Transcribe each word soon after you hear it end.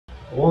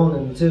1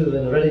 and 2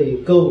 and ready,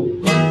 go.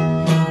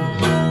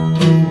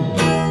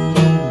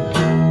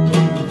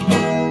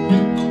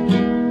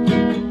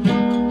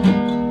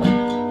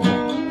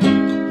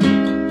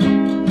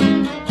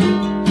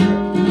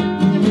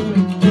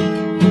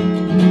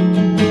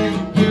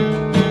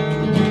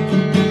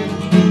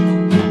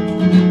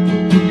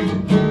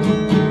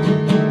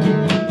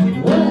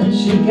 What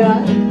you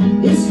got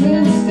is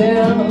hands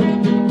down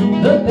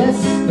the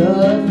best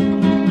stuff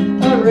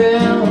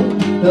around.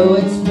 Though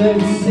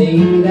experts say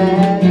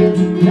that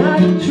it's not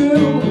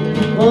true,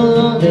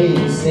 all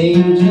they say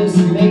just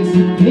makes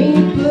me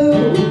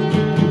blue.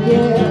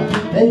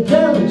 Yeah, and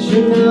don't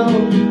you know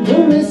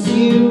we'll miss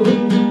you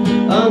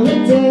on the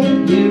day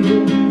you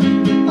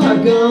are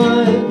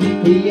gone.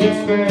 The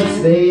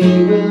experts, they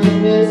will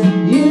miss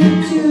you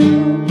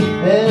too,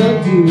 and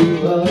I'll do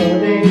all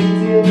they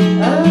do,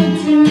 I'll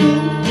do,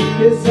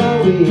 'cause all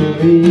we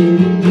really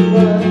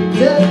want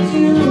to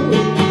do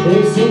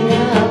is sing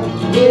out,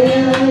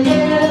 yeah, yeah.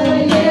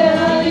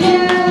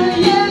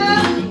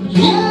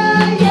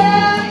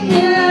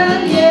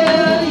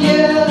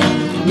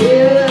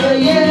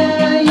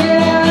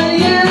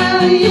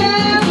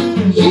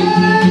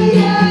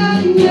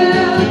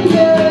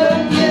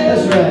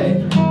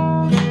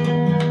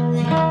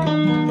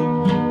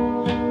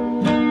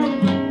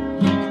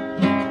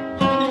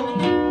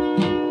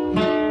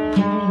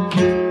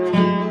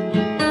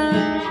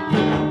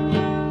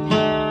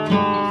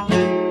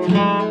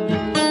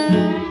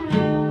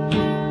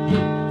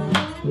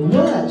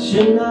 What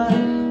you not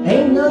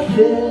ain't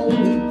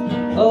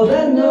nothing, oh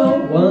that no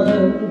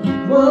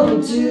one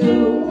won't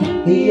do.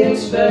 The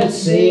experts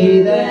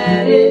say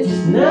that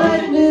it's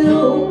not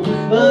new,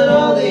 but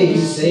all they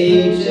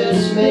say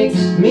just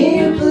makes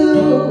me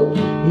blue.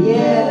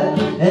 Yeah,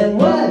 and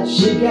what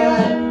you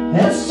got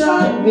has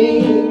taught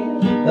me,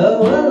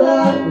 oh a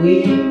lot we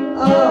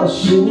all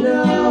should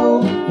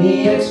know.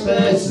 The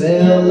experts,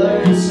 they'll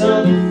learn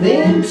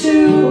something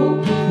too.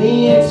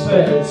 The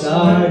experts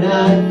are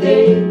not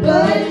they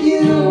but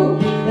you,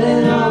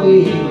 and all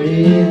we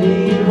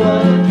really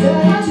want to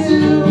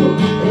do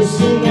is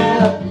sing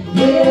out,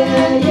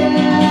 yeah,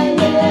 yeah,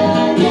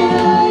 yeah, yeah,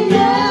 yeah,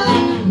 yeah,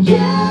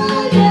 yeah,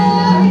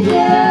 yeah,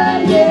 yeah,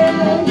 yeah,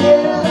 yeah,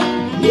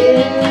 yeah,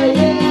 yeah,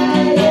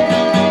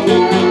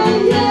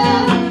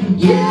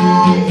 yeah,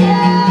 yeah,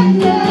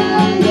 yeah,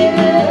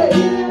 yeah,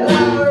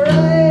 all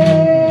right,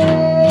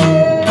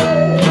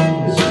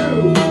 it's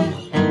true.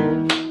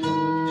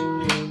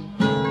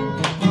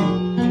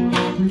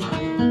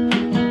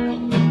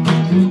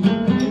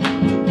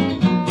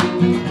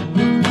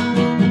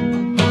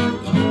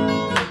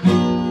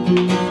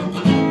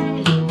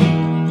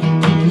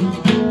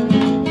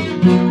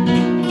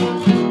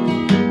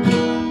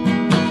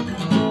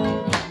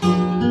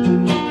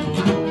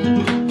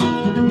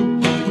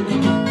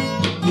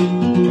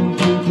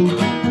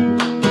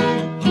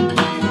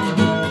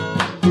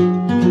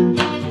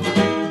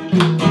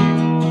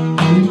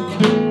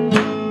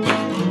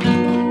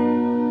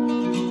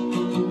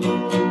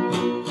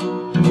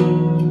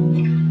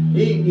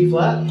 E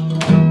flat?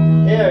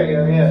 There we go,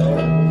 yeah. E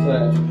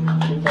flat.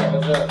 E flat,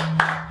 what's up?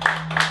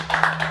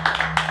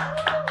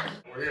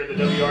 We're here at the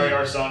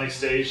WRAR Sonic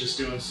stage just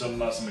doing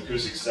some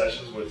acoustic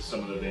sessions with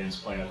some of the bands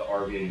playing at the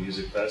RVA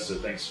Music Fest, so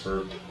thanks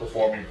for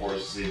performing for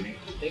us this evening.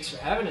 Thanks for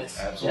having us.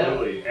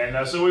 Absolutely. Yeah.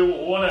 And so we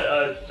want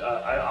to,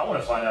 I want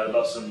to find out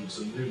about some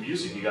new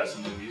music. You got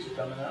some new music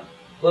coming out?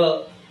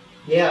 Well,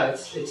 yeah,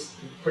 it's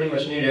pretty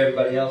much new to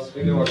everybody else.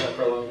 We've been working on it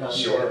for a long time.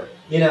 Sure.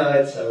 You know,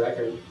 it's a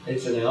record,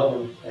 it's an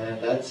album,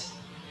 and that's,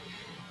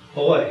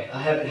 boy,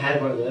 I haven't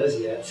had one of those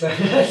yet. So,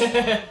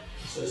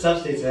 so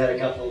Substitutes have had a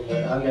couple,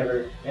 but I've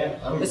never, yeah,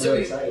 I'm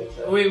really excited.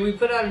 So. We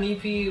put out an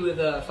EP with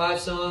 5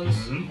 songs,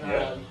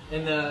 yeah.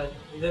 And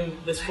then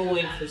this full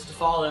length is to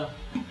follow.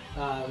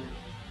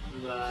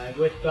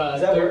 With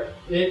Does that work?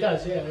 It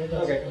does, yeah, it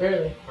does. Okay.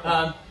 Apparently.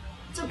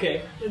 It's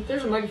okay.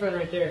 There's a microphone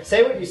right there.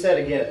 Say what you said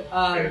again.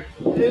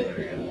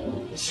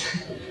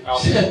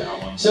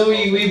 So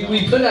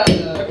we put out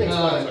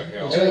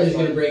Charlie's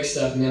gonna break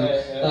stuff now.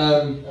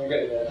 I'm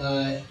good at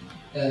that.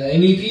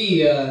 An EP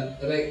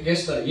I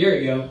guess about a year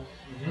ago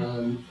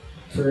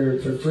for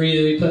free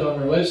that we put on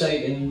our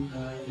website, and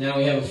now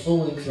we have a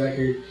full length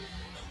record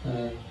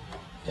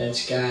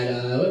that's got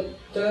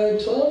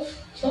 12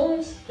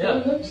 songs.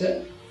 Yeah.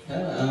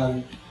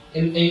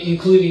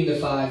 Including the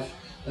 5.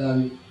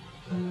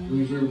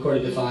 We've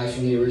recorded the 5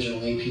 from the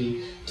original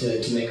EP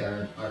to make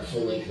our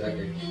full length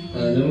record.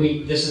 Then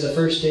this is the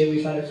first day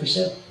we've had it for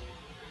sale.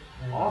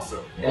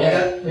 Awesome.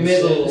 Yeah, we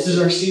made a little. This is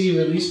our CD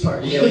release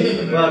party. Yeah,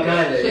 well,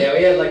 kind of. Yeah,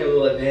 we had like a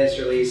little advanced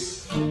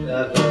release.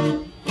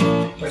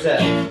 What's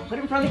that? Put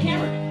it in front of the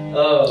camera.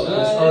 Oh,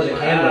 the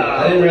camera.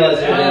 I didn't realize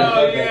it was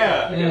Oh, okay.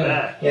 yeah. Look at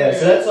that. Yeah,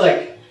 so that's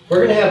like,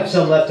 we're gonna have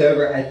some left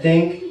over, I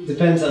think.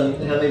 Depends on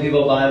how many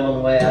people buy them on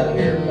the way out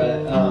here,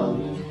 but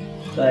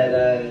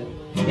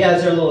yeah,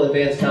 it's our little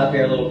advanced copy,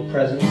 our little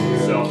present.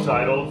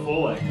 Self-titled,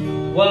 full length.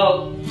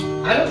 Well,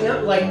 I don't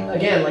know, like,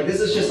 again, like,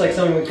 this is just like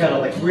something we kind of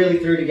like really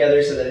threw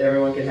together so that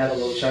everyone can have a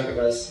little chunk of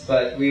us,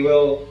 but we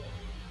will,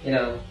 you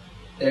know,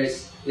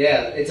 there's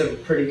yeah, it's a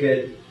pretty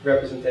good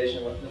representation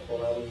of what the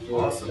full album is.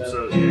 Awesome.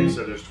 So you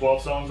said there's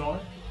 12 songs on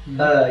it?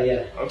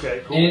 Yeah.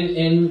 Okay, cool.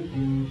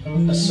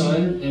 And a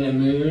sun and a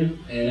moon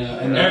and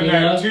a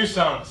nebula. And 2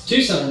 suns.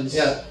 2 suns.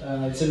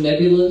 Yeah. Some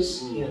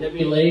nebulas.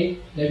 Nebulae.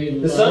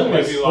 The sun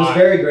was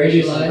very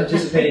gracious in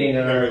participating in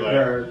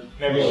our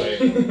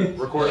Nebulae.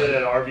 Recorded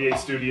at RVA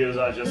Studios,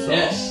 I just saw.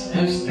 Yes,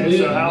 And absolutely.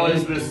 so how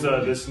is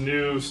this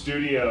new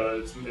studio?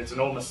 It's an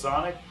old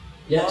Masonic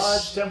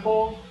lodge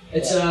temple?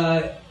 It is.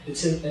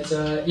 It's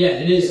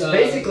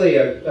basically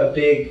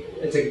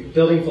it's a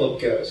building full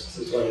of ghosts,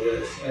 is what it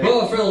is.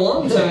 Well, for a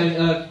long time,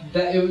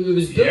 it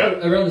was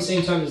built around the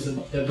same time as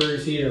the Burger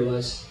Theater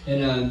was,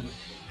 and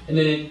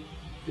then it,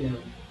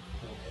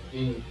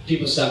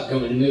 people stopped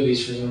going to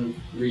movies for some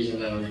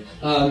reason, I don't know.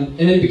 And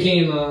then it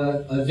became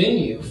a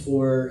venue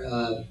for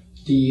I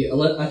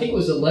think it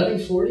was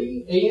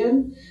 11:40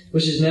 a.m.,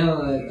 which is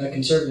now a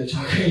conservative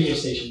talk radio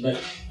station, but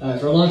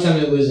for a long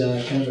time it was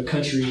kind of a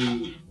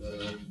country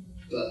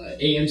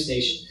AM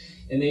station,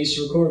 and they used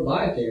to record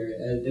live there.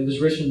 It was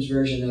Richmond's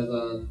version of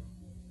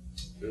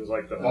It was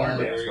like the barn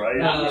dance,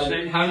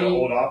 right? Howdy, the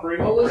old Opry?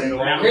 What was it?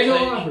 Grand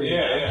Ole Opry.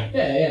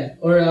 Yeah.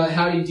 Or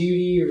Howdy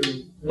Doody, or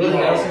Willie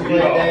Nelson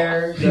played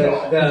there.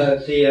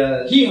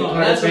 The Hee-Haw,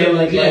 Carter that's what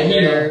family it was. Yeah, played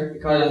Hee-Haw. there. The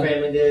Carter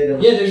family did.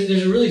 And yeah,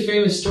 there's a really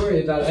famous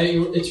story about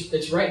it.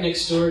 It's right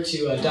next door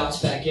to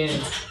Dots Back In,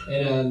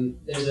 and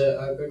there's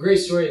a great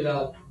story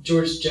about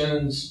George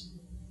Jones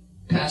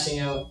passing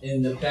out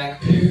in the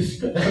back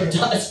booth of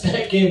Dots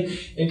Back In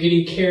and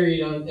getting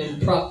carried on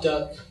and propped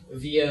up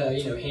via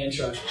hand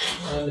truck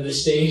onto the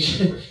stage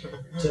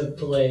to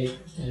play.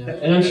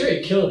 And I'm sure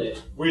he killed it.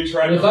 We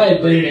tried If to I had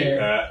been recreate there.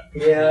 that.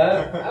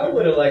 yeah, I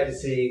would have liked to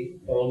see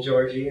old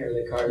Georgie or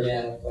the Carter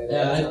family play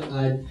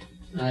that.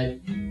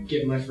 I'd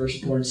give my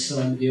firstborn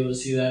son to be able to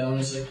see that,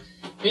 honestly.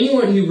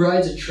 Anyone who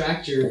rides a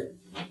tractor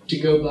to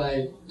go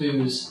buy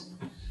booze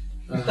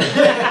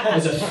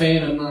is a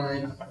fan of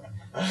mine.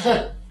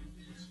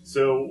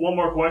 So one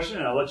more question,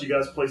 and I'll let you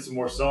guys play some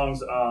more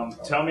songs.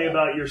 Tell me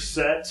about your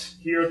set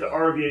here at the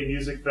RVA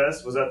Music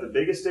Fest. Was that the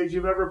biggest stage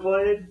you've ever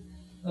played?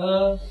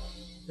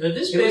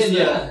 This It was, band,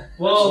 yeah.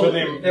 Well,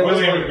 William there was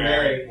one and with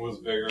Mary Mary. was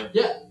bigger.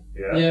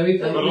 Yeah, we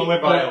But only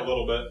by a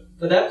little bit.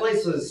 But that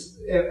place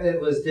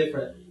it was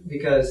different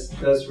because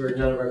those were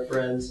none of our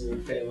friends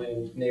and family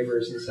and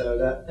neighbors, and so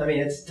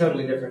it's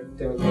totally different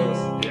than with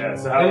this. Yeah.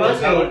 So How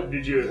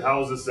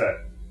was the set?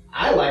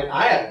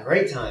 I had a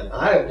great time.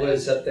 I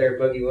was up there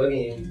boogie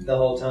woogieing the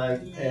whole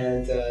time,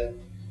 and go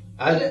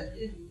ahead.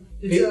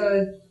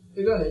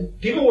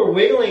 people were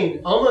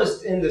wiggling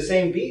almost in the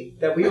same beat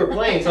that we were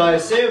playing. So I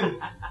assume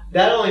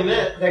that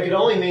could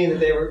only mean that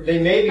they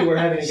maybe were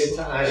having a good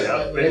time.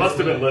 Yeah, they must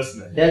have been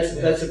listening. That's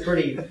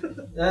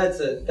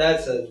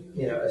a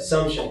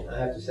assumption, I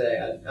have to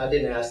say. I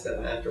didn't ask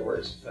them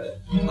afterwards, but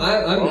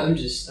I'm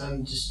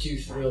just too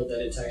thrilled that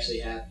it's actually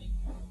happening.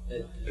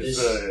 This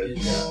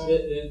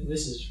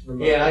is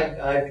remarkable. yeah,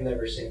 I've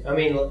never seen. I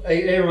mean,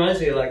 it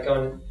reminds me of like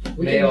on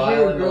We Mayo can hear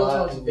Island a Girl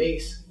lot. Talks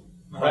bass.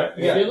 Right?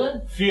 Yeah. Feel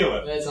it? Feel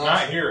it. That's Not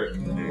awesome. hear it.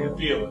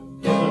 Feel it.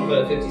 I'm gonna put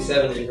a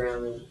 57 in the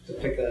ground to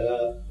pick that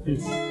up.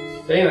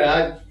 But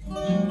anyway,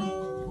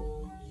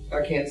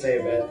 I can't say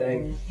a bad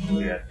thing.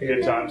 Yeah,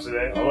 good times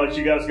today. I'll let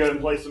you guys go and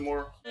play some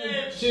more.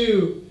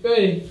 2,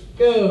 ready,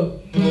 go.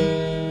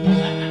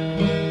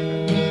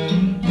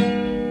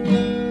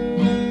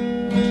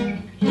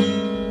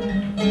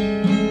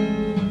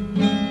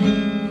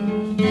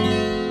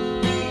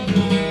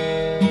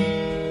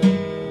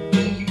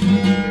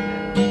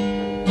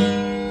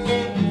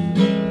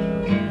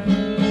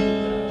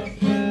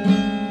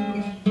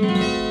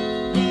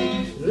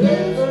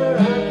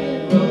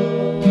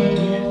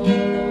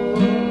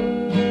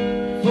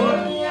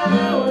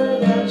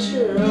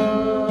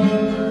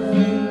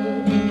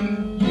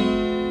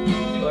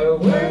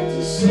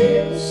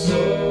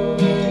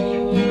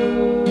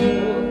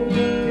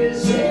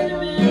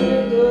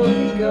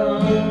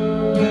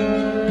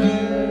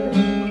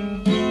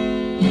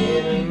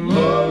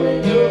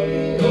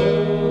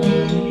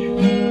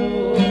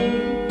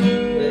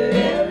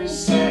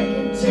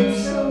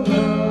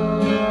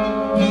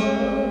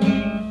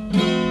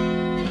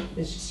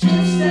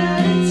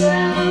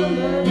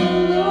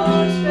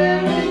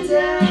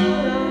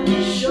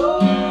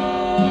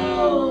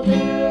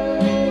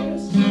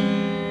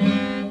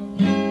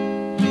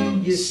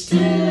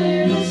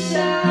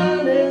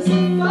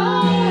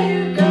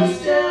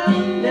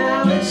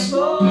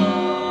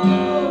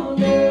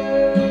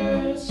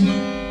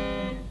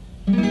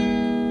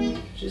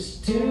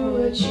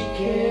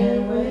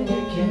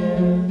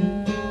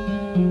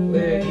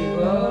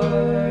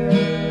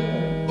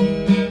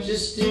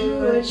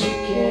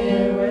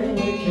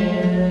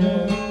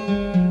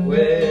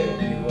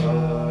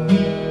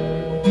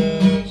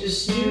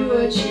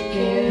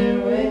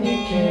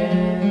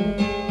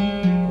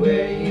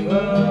 Where you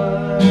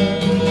are.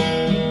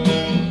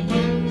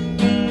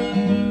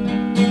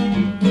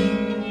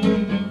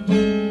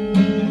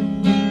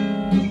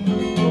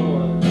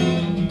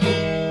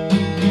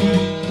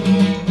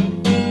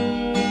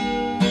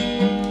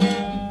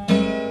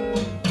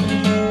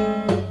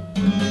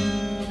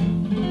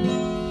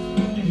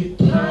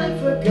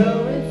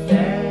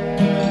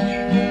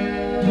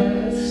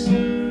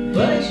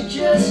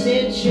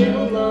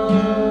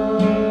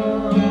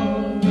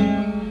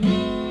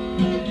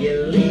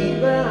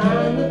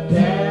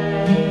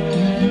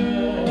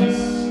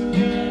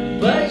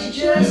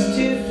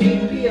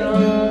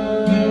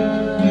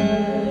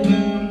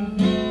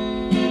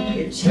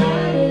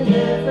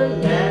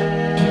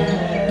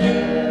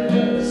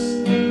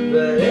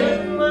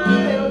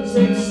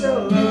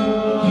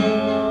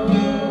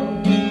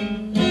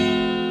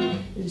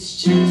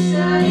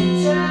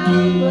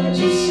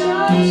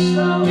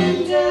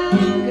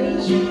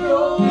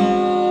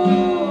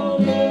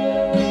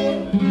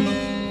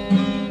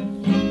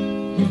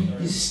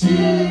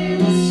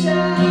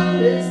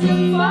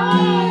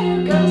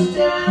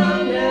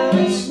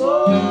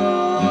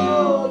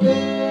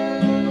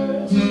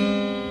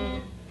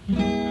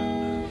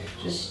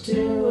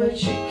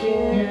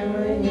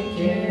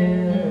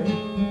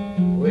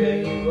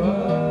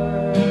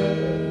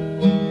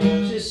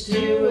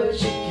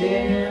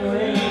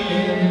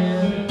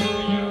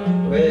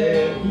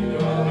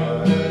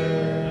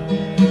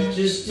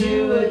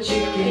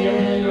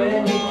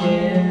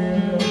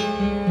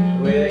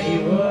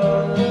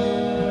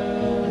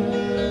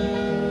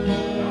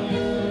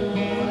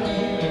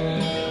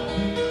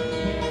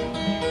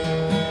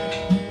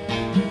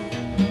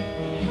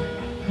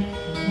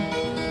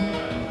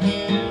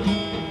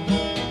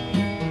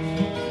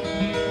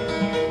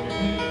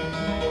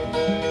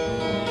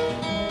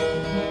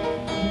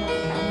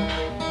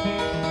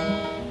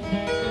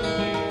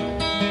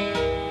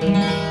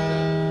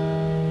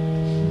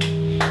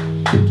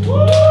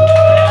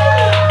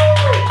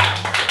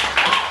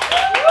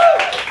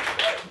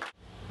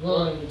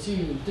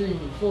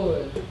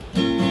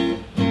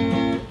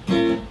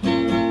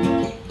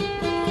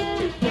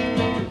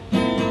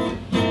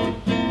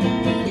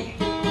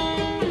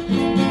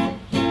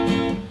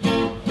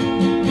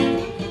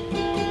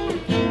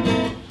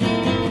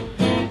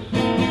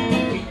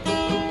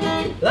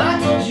 I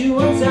told you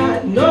once,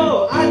 I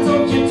know, I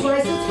told you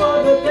twice, it's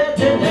for the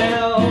better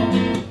now.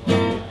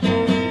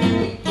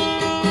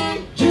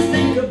 Just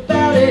think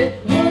about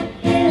it,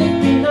 wouldn't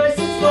it be nice,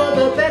 it's for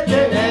the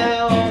better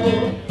now.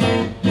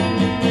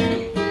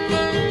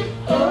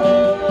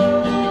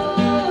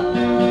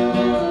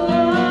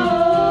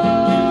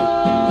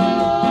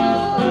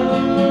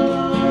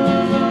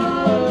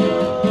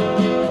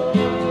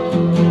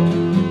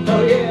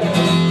 Oh yeah.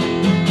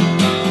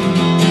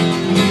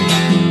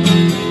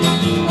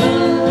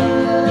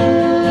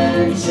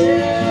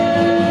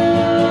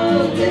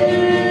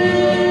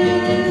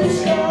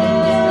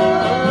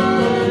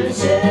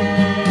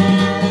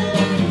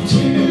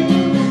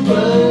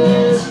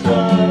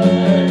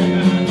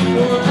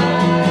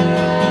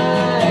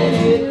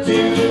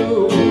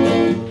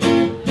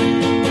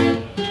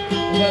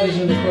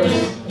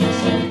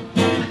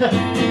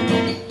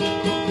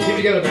 Keep it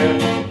together, man.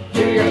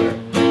 Keep it together.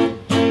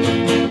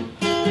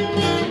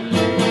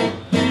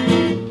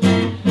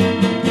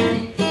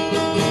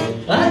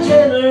 Our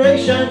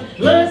generation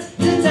learns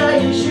to tie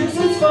your shoes,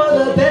 it's for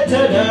the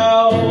better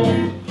now.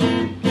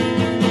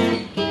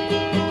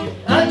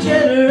 Our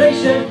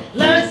generation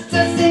learns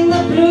to sing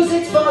the blues,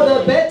 it's for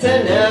the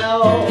better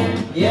now.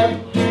 Yep.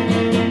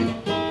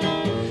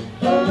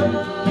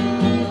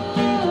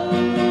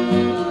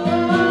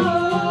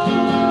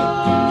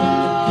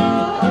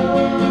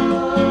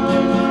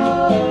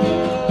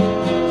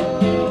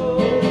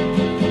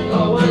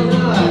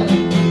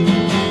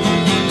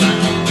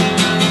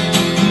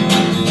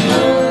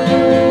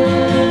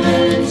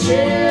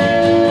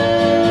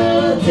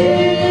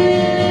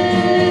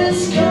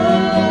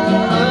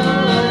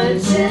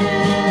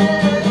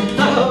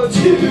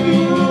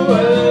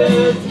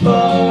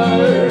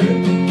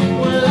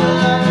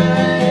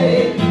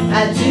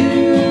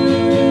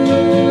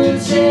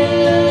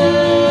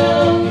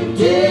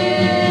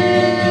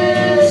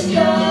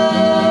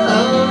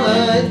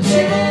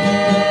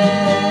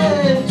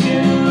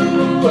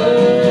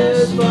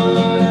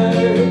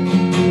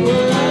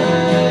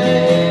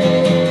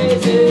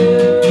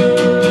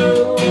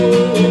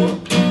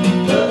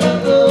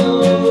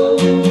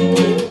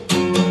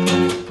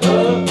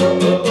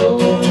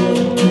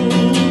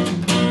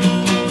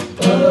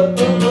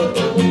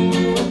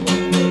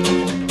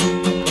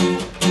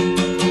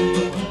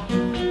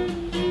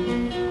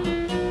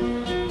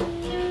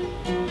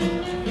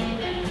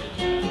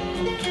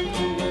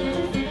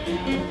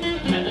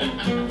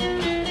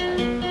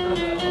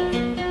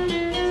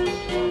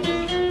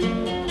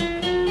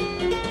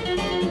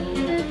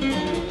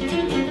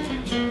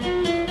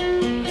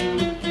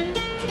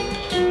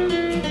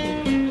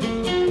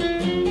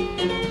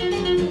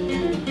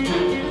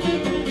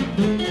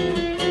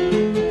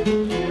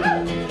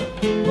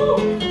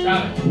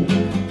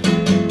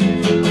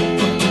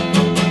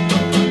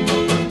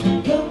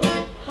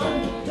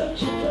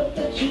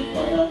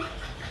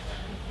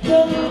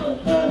 Come on,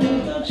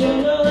 honey, don't you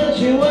know that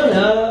you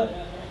wanna?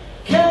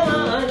 Come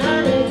on,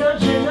 honey,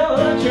 don't you know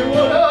that you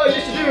wanna? Oh,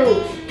 yes you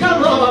do.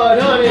 Come on,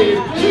 honey.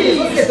 Please,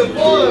 let's get the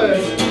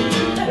boys.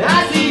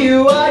 I see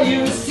you, are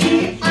you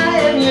see? I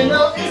am, you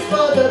know, it's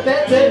for the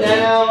better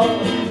now.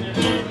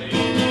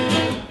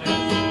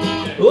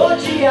 Oh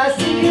gee, I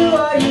see you,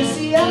 are you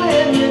see? I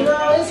am, you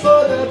know, it's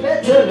for the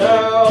better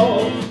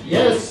now.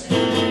 Yes.